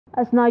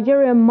As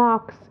Nigeria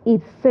marks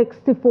its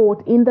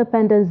 64th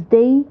Independence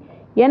Day,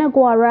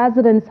 Yenagoa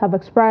residents have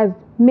expressed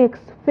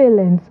mixed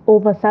feelings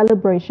over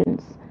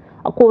celebrations.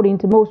 According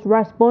to most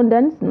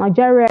respondents,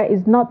 Nigeria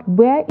is not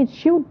where it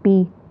should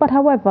be, but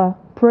however,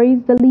 praise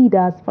the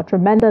leaders for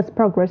tremendous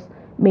progress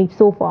made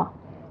so far.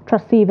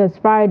 Trust TV's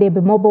Friday,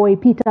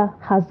 Ebimobowei Peter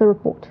has the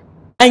report.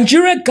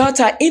 Nigeria got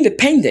her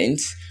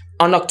independence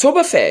on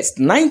October 1st,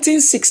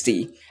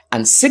 1960,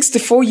 and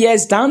 64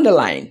 years down the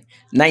line,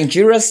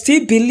 Nigeria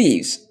still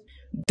believes,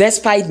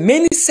 despite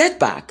many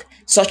setbacks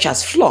such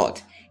as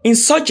flood,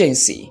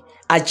 insurgency,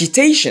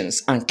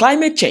 agitations, and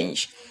climate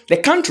change, the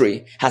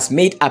country has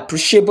made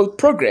appreciable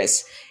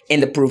progress in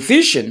the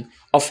provision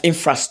of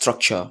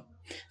infrastructure.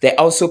 They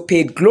also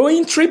paid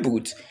glowing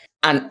tribute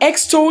and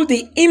extolled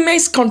the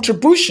immense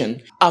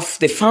contribution of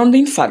the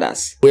founding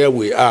fathers. Where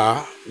we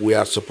are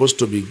supposed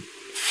to be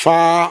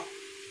far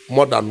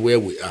more than where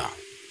we are.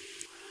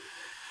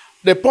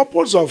 The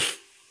purpose of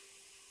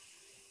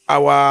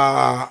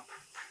our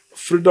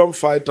freedom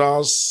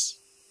fighters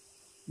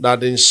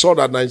that ensure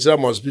that Nigeria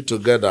must be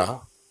together,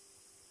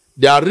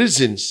 their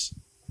reasons,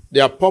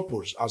 their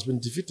purpose has been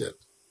defeated.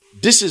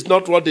 This is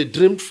not what they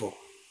dreamed for.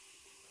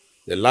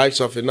 The likes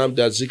of Nnamdi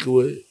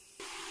Azikiwe,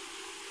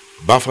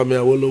 Bafemi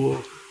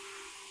Awolowo,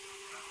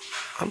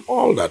 and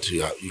all that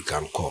you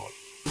can call.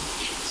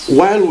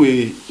 While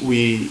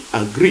we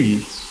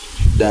agree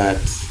that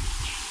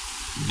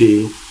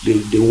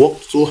they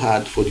worked so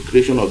hard for the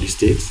creation of the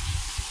state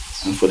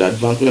and for the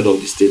advancement of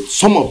the state,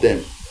 some of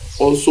them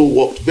also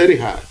worked very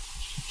hard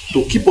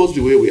to keep us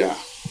the way we are.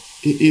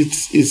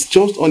 It's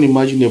just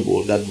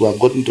unimaginable that we have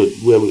gotten to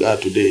where we are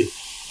today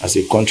as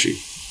a country.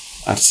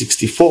 At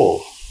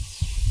 64,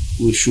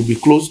 we should be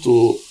close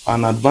to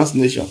an advanced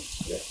nation.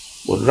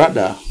 But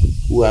rather,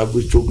 we have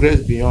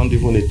retrogressed beyond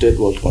even a third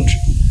world country.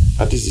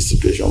 That is the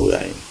situation we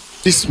are in.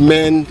 These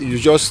men you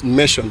just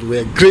mentioned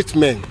were great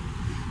men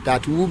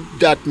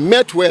that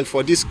met well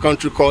for this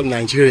country called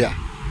Nigeria.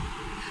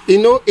 You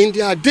know, in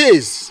their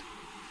days,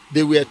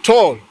 they were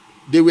tall,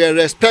 they were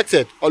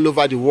respected all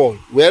over the world.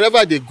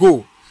 Wherever they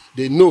go,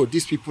 they know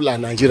these people are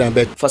Nigerian.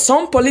 But for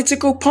some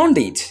political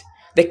pundits,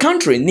 the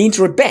country needs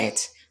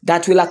rebate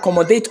that will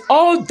accommodate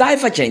all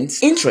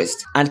divergent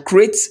interests and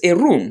creates a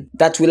room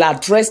that will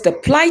address the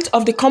plight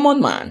of the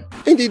common man.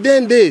 In the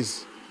then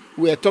days,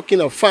 we are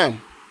talking of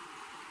farm.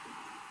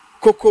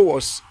 Cocoa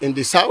was in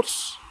the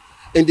south,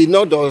 in the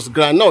north there was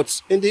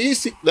granuts, in the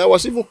east there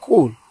was even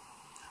coal.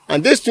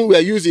 And these things were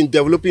used in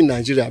developing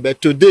Nigeria.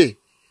 But today,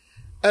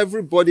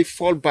 everybody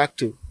fall back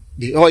to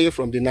the oil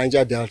from the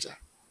Niger Delta.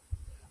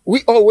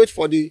 We all wait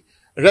for the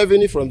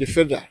revenue from the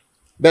federal.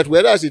 But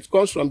whereas it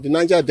comes from the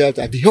Niger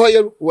Delta, the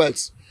oil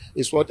wealth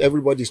is what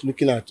everybody is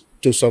looking at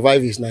to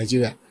survive in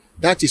Nigeria.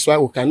 That is why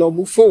we cannot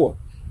move forward.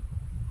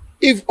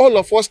 If all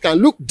of us can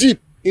look deep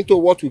into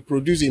what we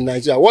produce in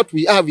Nigeria, what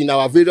we have in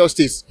our various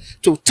states,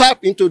 to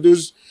tap into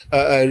those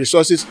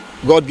resources,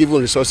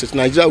 God-given resources,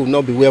 Nigeria will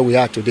not be where we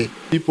are today.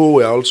 People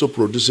were also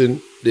producing,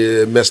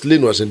 the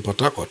Meslin was in Port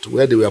Harcourt,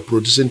 where they were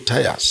producing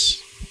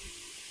tires.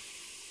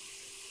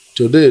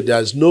 Today,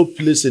 there is no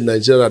place in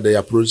Nigeria they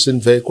are producing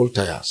vehicle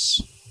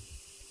tires.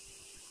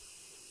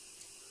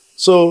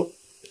 So,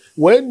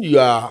 when you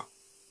are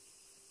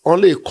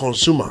only a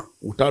consumer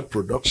without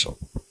production,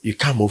 you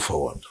can't move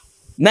forward.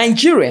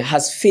 Nigeria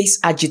has faced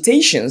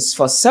agitations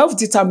for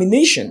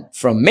self-determination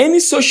from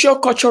many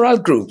socio-cultural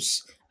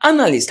groups.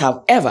 Analysts,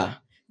 however,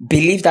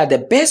 believe that the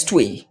best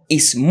way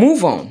is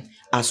move on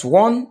as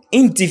one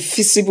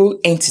indivisible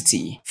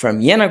entity. From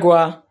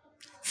Yenagoa,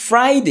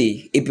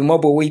 Friday,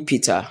 Ebimobowei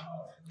Peter,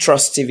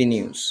 Trust TV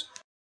News.